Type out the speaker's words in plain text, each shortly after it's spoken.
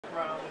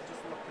round and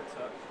just look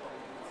at it.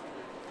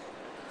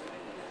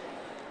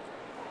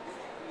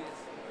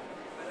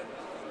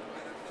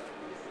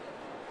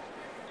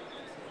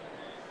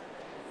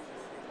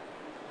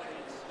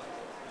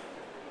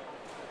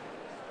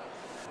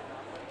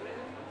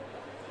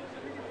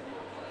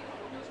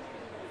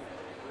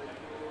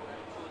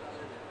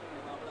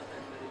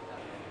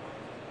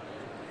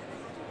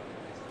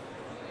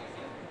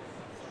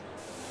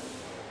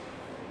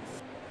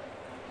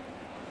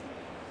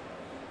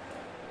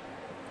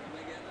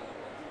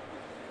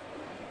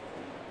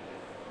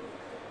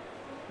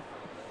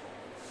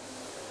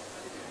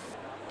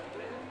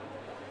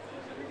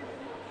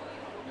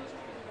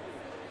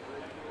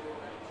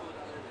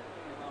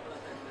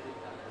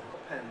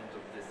 End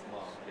of this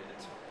market,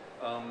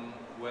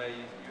 where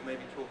you may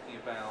be talking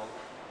about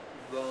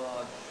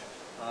large,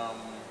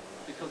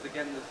 because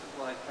again the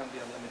supply can be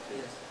unlimited,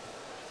 yes,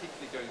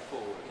 particularly going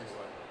forward. Yes.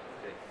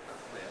 Right. Okay,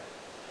 that's clear.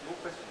 More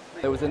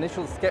questions? There was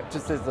initial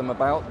skepticism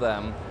about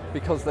them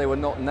because they were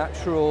not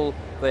natural,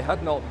 they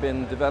had not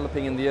been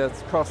developing in the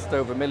Earth's crust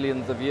over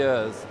millions of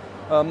years.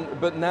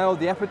 But now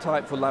the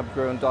appetite for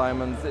lab-grown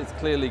diamonds is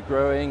clearly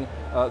growing.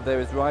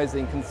 There is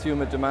rising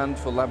consumer demand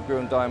for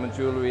lab-grown diamond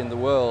jewellery in the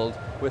world.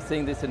 We're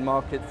seeing this in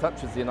markets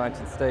such as the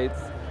United States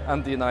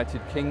and the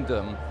United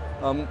Kingdom.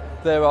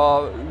 There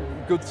are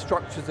good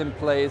structures in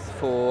place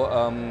for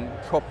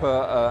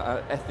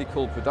proper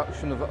ethical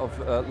production of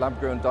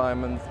lab-grown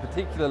diamonds,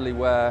 particularly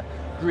where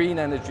green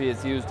energy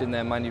is used in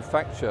their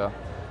manufacture.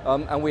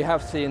 And we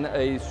have seen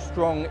a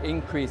strong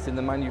increase in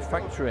the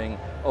manufacturing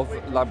of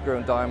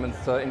lab-grown diamonds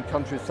in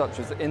countries such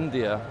as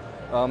India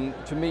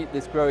to meet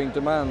this growing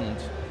demand.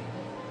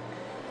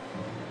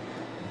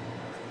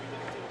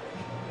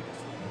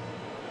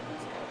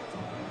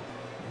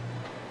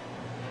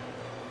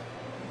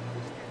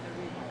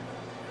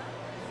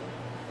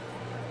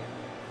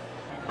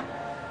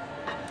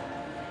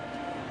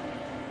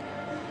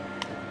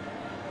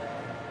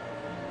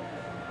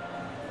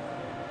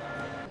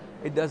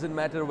 It doesn't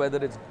matter whether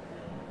it's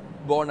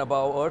born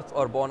above earth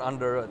or born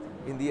under earth.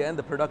 In the end,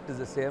 the product is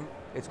the same.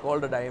 It's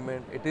called a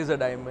diamond. It is a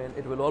diamond.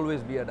 It will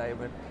always be a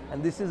diamond.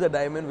 And this is a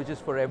diamond which is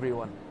for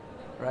everyone,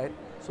 right?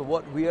 So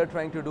what we are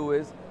trying to do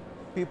is,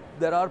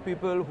 there are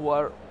people who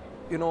are,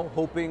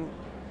 hoping,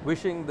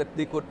 wishing that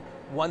they could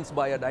once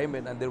buy a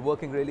diamond, and they're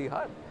working really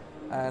hard.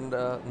 And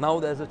now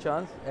there's a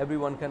chance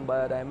everyone can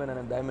buy a diamond, and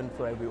a diamond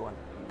for everyone.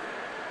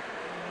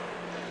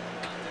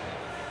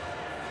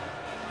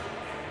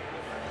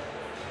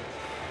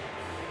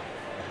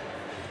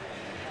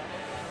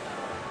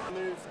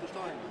 Moves the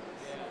diamond.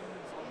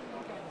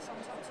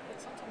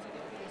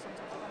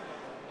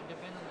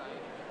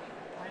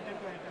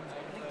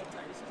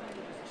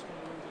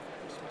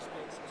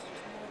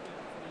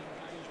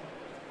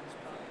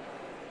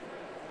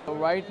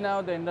 Right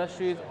now the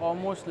industry is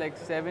almost like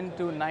 7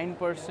 to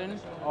 9%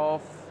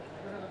 of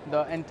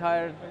the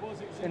entire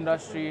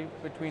industry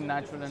between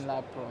natural and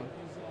lab grown,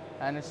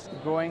 and it's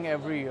growing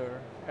every year.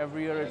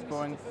 Every year it's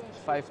growing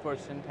 5%,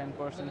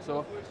 10%.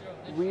 So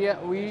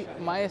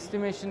my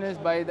estimation is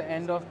by the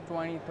end of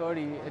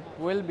 2030 it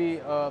will be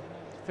a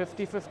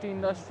 50-50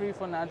 industry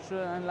for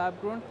natural and lab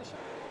grown.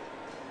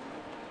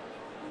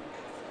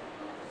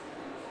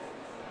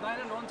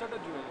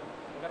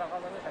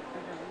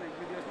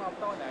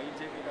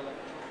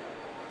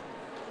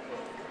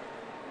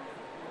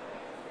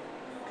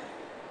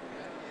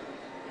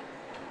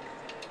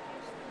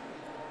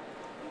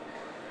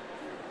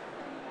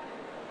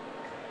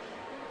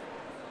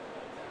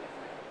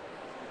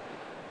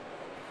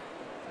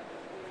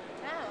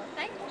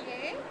 Thank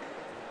you.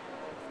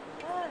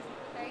 Oh,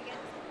 very good.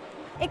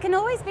 It can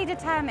always be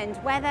determined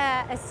whether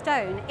a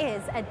stone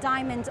is a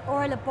diamond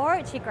or a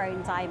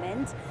laboratory-grown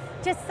diamond.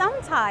 Just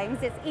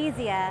sometimes it's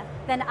easier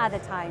than other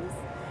times.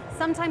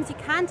 Sometimes you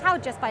can tell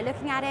just by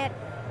looking at it.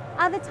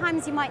 Other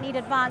times you might need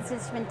advanced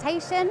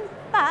instrumentation,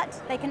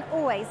 but they can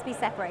always be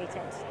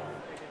separated.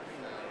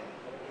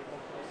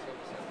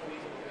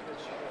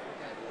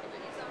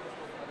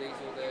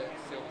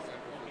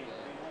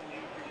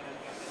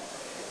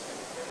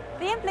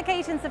 The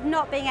implications of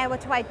not being able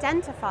to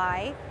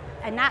identify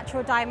a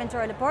natural diamond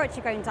or a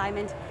laboratory-grown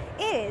diamond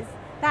is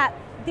that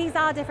these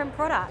are different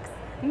products.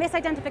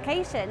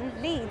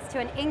 Misidentification leads to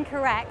an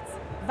incorrect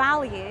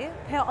value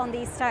put on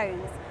these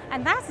stones.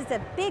 And that is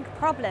a big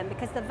problem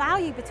because the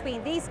value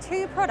between these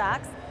two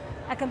products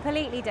are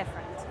completely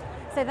different.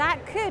 So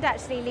that could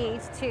actually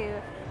lead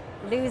to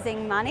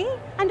losing money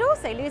and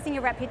also losing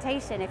your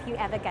reputation if you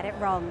ever get it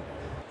wrong.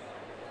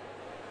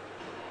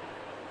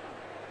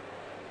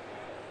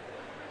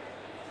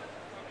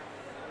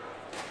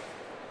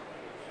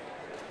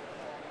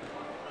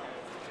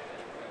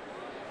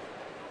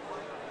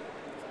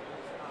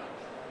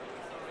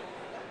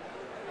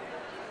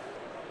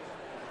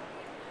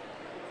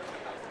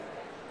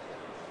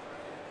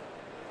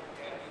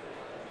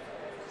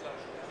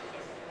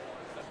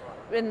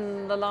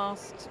 In the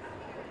last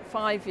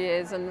 5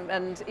 years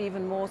and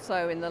even more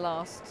so in the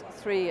last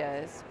 3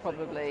 years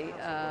probably,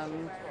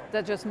 there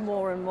are just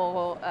more and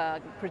more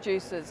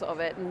producers of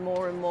it, and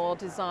more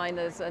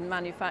designers and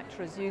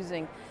manufacturers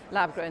using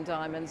lab-grown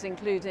diamonds,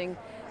 including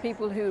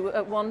people who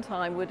at one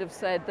time would have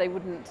said they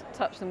wouldn't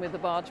touch them with a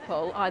barge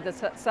pole, either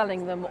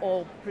selling them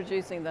or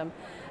producing them,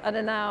 and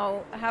are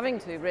now having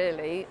to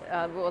really,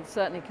 well,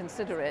 certainly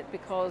consider it,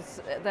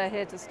 because they're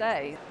here to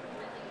stay.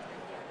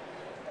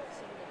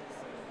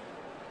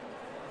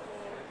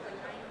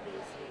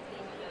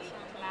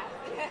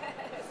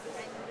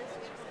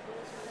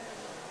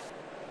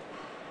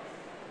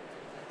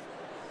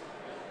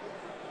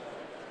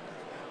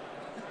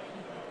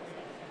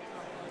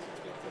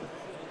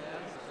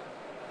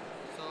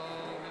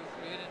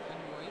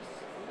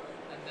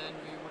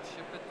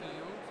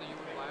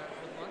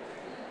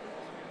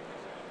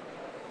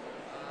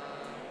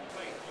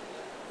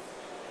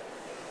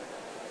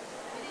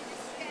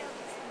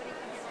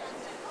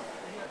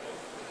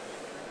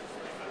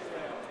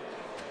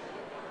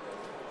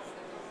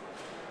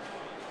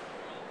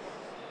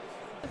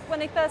 When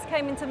they first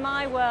came into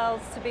my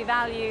world to be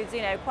valued,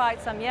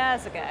 quite some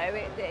years ago,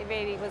 it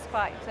really was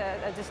quite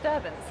a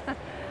disturbance.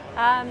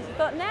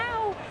 But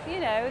now,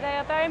 they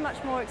are very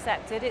much more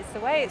accepted. It's the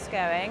way it's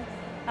going.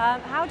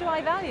 How do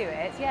I value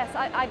it? Yes,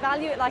 I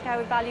value it like I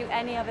would value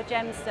any other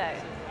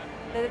gemstone.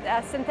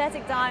 The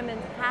synthetic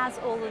diamond has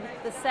all of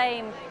the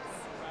same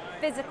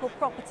physical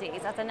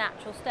properties as a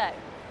natural stone,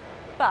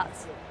 but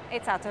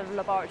it's out of a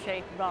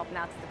laboratory rather than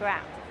out of the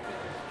ground.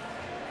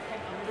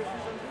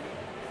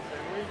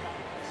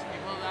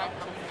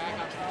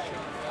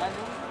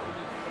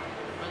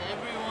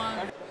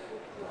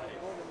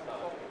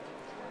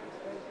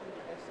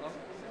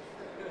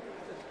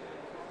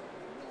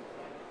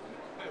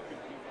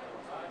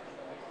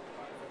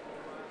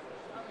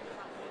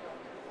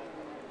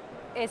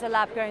 Is a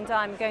lab-grown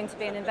diamond going to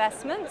be an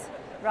investment?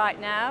 Right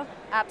now,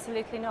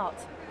 absolutely not.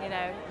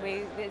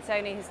 It's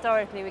only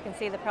historically we can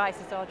see the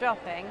prices are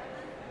dropping.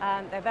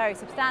 They're very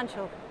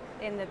substantial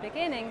in the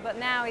beginning, but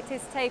now it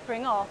is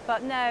tapering off.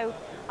 But no,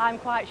 I'm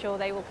quite sure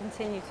they will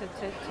continue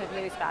to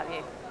lose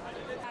value.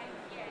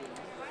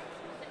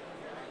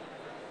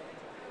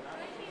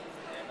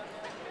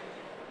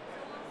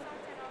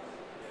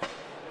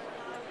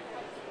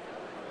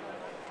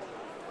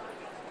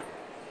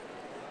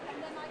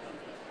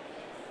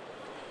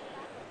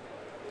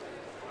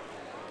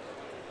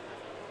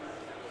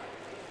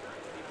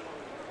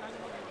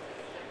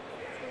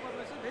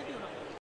 Video